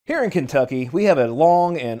Here in Kentucky, we have a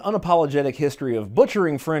long and unapologetic history of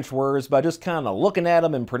butchering French words by just kind of looking at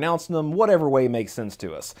them and pronouncing them whatever way makes sense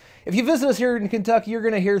to us. If you visit us here in Kentucky, you're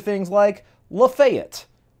going to hear things like Lafayette,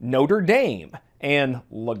 Notre Dame, and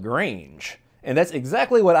LaGrange. And that's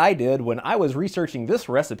exactly what I did when I was researching this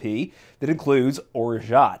recipe that includes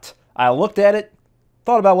Orgeat. I looked at it,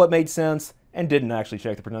 thought about what made sense, and didn't actually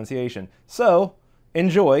check the pronunciation. So,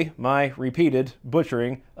 enjoy my repeated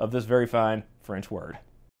butchering of this very fine French word.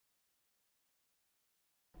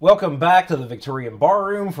 Welcome back to the Victorian Bar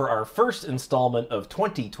Room for our first installment of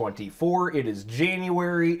 2024. It is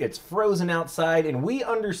January, it's frozen outside, and we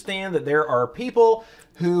understand that there are people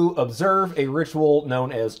who observe a ritual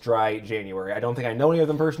known as Dry January. I don't think I know any of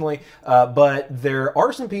them personally, but there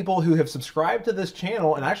are some people who have subscribed to this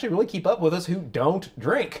channel and actually really keep up with us who don't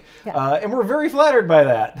drink. Yeah. And we're very flattered by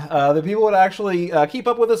that. That people would actually keep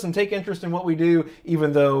up with us and take interest in what we do,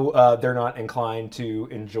 even though they're not inclined to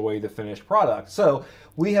enjoy the finished product. So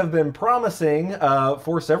we have been promising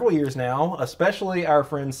for several years now, especially our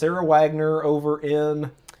friend Sarah Wagner over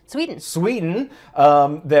in Sweden,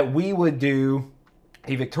 that we would do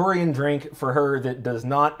a Victorian drink for her that does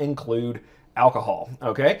not include alcohol.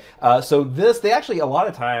 Okay, so they actually a lot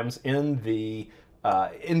of times in the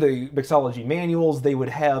mixology manuals, they would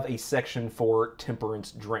have a section for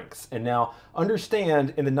temperance drinks. And now,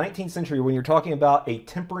 understand, in the 19th century, when you're talking about a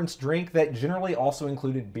temperance drink, that generally also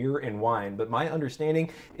included beer and wine. But my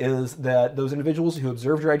understanding is that those individuals who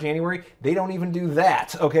observe Dry January, they don't even do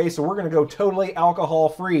that. Okay, so we're going to go totally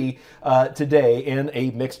alcohol-free today in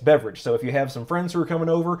a mixed beverage. So if you have some friends who are coming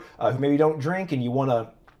over who maybe don't drink and you want to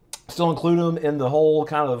still include them in the whole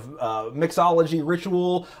kind of mixology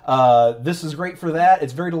ritual, this is great for that.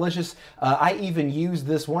 It's very delicious. I even used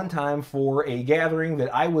this one time for a gathering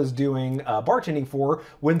that I was doing bartending for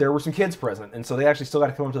when there were some kids present. And so they actually still got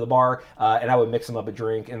to come up to the bar and I would mix them up a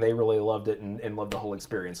drink, and they really loved it and loved the whole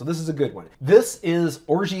experience. So this is a good one. This is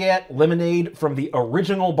Orgeat lemonade from the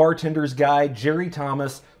original bartender's guide, Jerry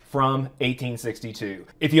Thomas, from 1862.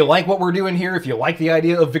 If you like what we're doing here, if you like the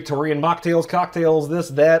idea of Victorian mocktails, cocktails, this,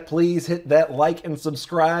 that, please hit that like and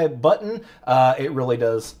subscribe button. It really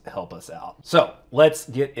does help us out. So let's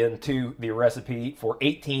get into the recipe for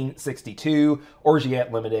 1862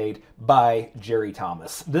 Orgeat lemonade by Jerry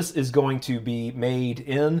Thomas. This is going to be made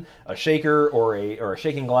in a shaker or a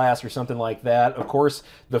shaking glass or something like that. Of course,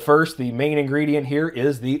 the main ingredient here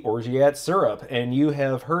is the Orgeat syrup, and you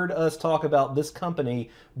have heard us talk about this company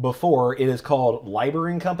before. It is called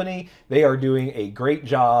Liber Co. They are doing a great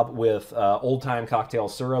job with old-time cocktail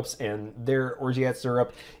syrups, and their Orgeat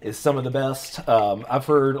syrup is some of the best. I've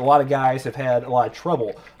heard a lot of guys have had a lot of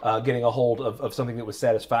trouble getting a hold of something that was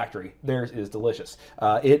satisfactory. Theirs is delicious.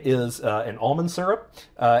 It is an almond syrup,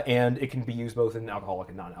 and it can be used both in alcoholic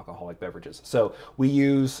and non-alcoholic beverages. So we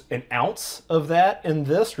use an ounce of that in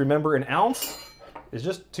this. Remember, an ounce is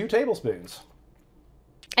just 2 tablespoons.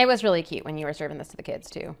 It was really cute when you were serving this to the kids,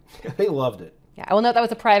 too. They loved it. Yeah, I will note that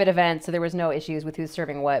was a private event, so there was no issues with who's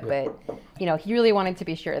serving what, but, you know, he really wanted to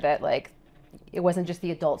be sure that, like, it wasn't just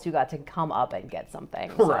the adults who got to come up and get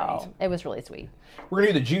something. Right. So it was really sweet. We're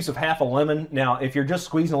going to do the juice of half a lemon. Now, if you're just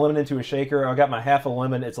squeezing a lemon into a shaker, I got my half a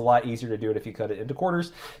lemon. It's a lot easier to do it if you cut it into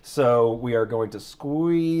quarters. So we are going to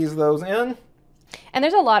squeeze those in. And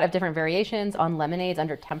there's a lot of different variations on lemonades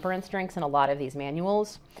under temperance drinks in a lot of these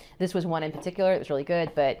manuals. This was one in particular. It was really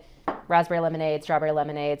good, but raspberry lemonade, strawberry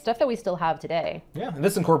lemonade, stuff that we still have today. Yeah, and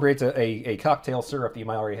this incorporates a cocktail syrup that you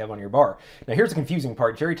might already have on your bar. Now here's the confusing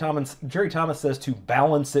part. Jerry Thomas says to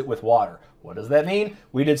balance it with water. What does that mean?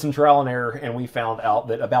 We did some trial and error, and we found out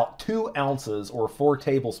that about 2 ounces or 4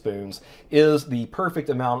 tablespoons is the perfect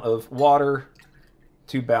amount of water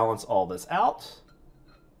to balance all this out.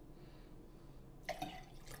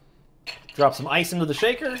 Drop some ice into the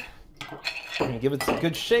shaker and give it some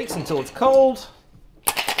good shakes until it's cold.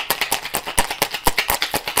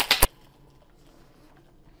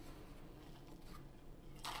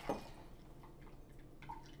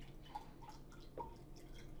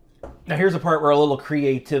 Now here's a part where a little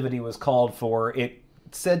creativity was called for. It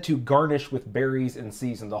said to garnish with berries in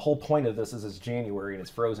season. The whole point of this is it's January and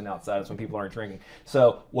it's frozen outside, so when people aren't drinking.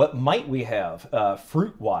 So what might we have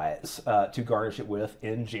fruit-wise to garnish it with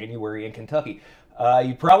in January in Kentucky?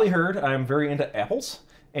 You probably heard I'm very into apples.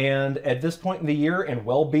 And at this point in the year and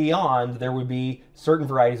well beyond, there would be certain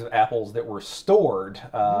varieties of apples that were stored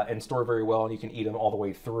and stored very well, and you can eat them all the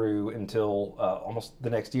way through until almost the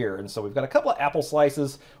next year. And so we've got a couple of apple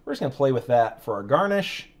slices. We're just going to play with that for our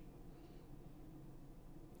garnish.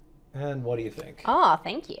 And what do you think? Oh,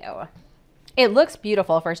 thank you. It looks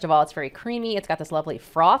beautiful, first of all. It's very creamy. It's got this lovely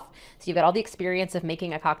froth. So you've got all the experience of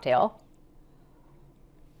making a cocktail.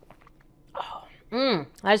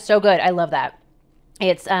 That's so good. I love that.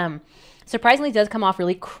 It's surprisingly does come off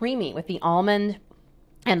really creamy with the almond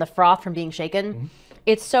and the froth from being shaken.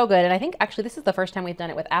 It's so good. And I think actually this is the first time we've done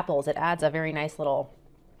it with apples. It adds a very nice little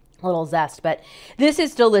zest, but this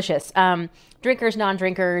is delicious. Drinkers,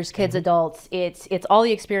 non-drinkers, kids, adults. It's all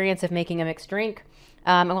the experience of making a mixed drink.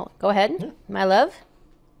 Well, go ahead, my love.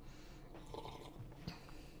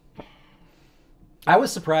 I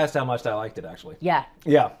was surprised how much I liked it, actually. Yeah.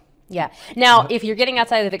 Yeah. Yeah. Now, if you're getting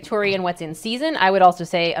outside of the Victorian, what's in season, I would also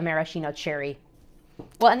say a maraschino cherry.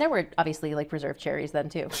 Well, and there were obviously like preserved cherries then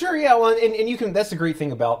too. Sure, yeah. Well, and you can. That's the great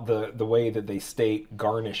thing about the way that they state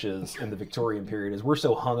garnishes in the Victorian period is we're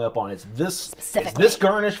so hung up on it's this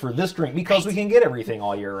garnish for this drink because we can get everything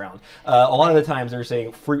all year round. A lot of the times they're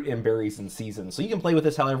saying fruit and berries in season, so you can play with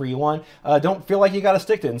this however you want. Don't feel like you got to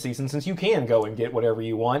stick to in season since you can go and get whatever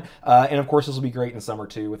you want. And of course, this will be great in summer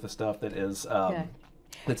too with the stuff that is.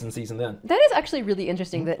 That's in season then. That is actually really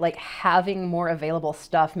interesting that like having more available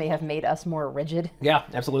stuff may have made us more rigid. Yeah,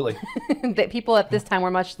 absolutely. That people at this time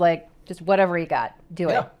were much like, just whatever you got, do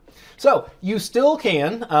it. So you still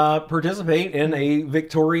can participate in a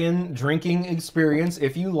Victorian drinking experience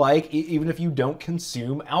if you like, even if you don't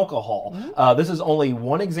consume alcohol. This is only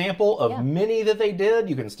one example of many that they did.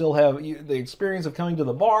 You can still have the experience of coming to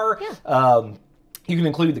the bar. You can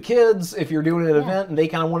include the kids if you're doing an event and they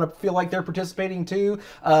kind of want to feel like they're participating too.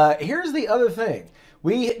 Here's the other thing.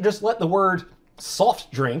 We just let the word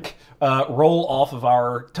soft drink roll off of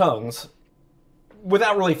our tongues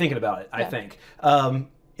without really thinking about it, I think.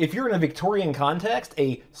 If you're in a Victorian context,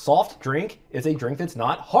 a soft drink is a drink that's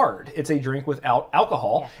not hard. It's a drink without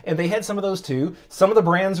alcohol. And they had some of those too. Some of the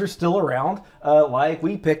brands are still around. Like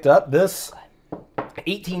we picked up this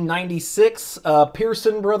 1896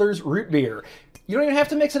 Pearson Brothers root beer. You don't even have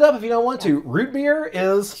to mix it up if you don't want to. Root beer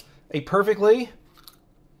is a perfectly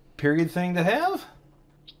period thing to have.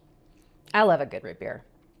 I love a good root beer.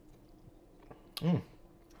 And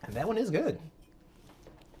that one is good.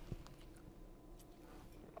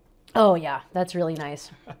 Oh, yeah. That's really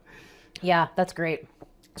nice. Yeah, that's great.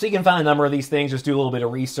 So you can find a number of these things, just do a little bit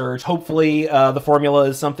of research. Hopefully the formula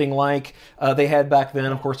is something like they had back then.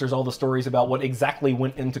 Of course, there's all the stories about what exactly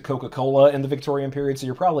went into Coca-Cola in the Victorian period, so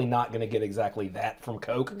you're probably not going to get exactly that from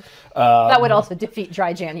Coke. That would also defeat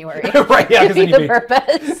dry January. Right, yeah. Defeat the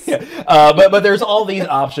purpose. But there's all these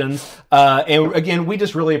options. And again, we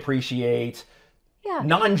just really appreciate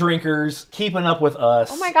non-drinkers keeping up with us.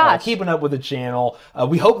 Oh my gosh. Keeping up with the channel.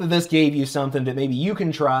 We hope that this gave you something that maybe you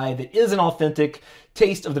can try that is an authentic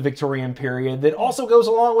taste of the Victorian period that also goes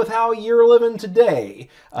along with how you're living today.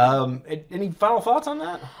 Any final thoughts on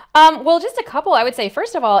that? Well, just a couple. I would say,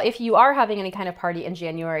 first of all, if you are having any kind of party in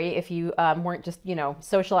January, if you weren't just,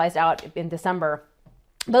 socialized out in December,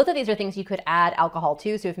 both of these are things you could add alcohol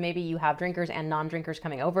to. So if maybe you have drinkers and non-drinkers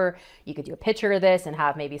coming over, you could do a pitcher of this and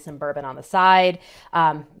have maybe some bourbon on the side.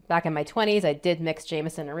 Back in my 20s, I did mix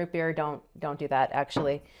Jameson and root beer. Don't do that,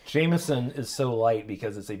 actually. Jameson is so light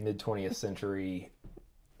because it's a mid-20th century...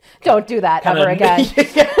 Don't do that ever again.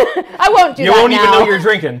 I won't do that now. You won't even know you're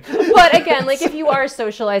drinking. But again, like if you are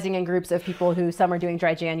socializing in groups of people who some are doing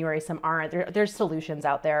dry January, some aren't, there's solutions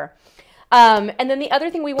out there. And then the other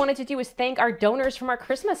thing we wanted to do was thank our donors from our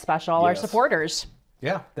Christmas special, our supporters.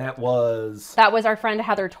 Yeah, that was our friend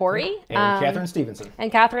Heather Torrey. And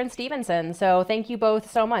Catherine Stevenson. So thank you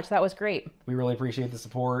both so much. That was great. We really appreciate the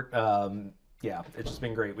support. Yeah, it's just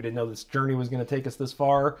been great. We didn't know this journey was going to take us this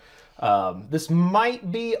far. This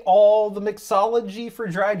might be all the mixology for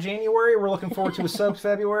dry January. We're looking forward to a soaked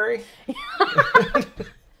February.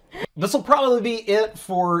 This will probably be it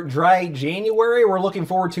for dry January. We're looking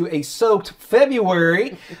forward to a soaked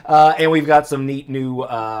February. And we've got some neat new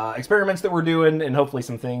experiments that we're doing and hopefully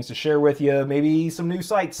some things to share with you. Maybe some new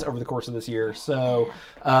sites over the course of this year. So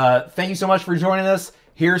thank you so much for joining us.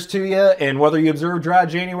 Here's to you. And whether you observe dry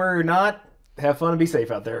January or not, have fun and be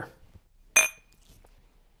safe out there.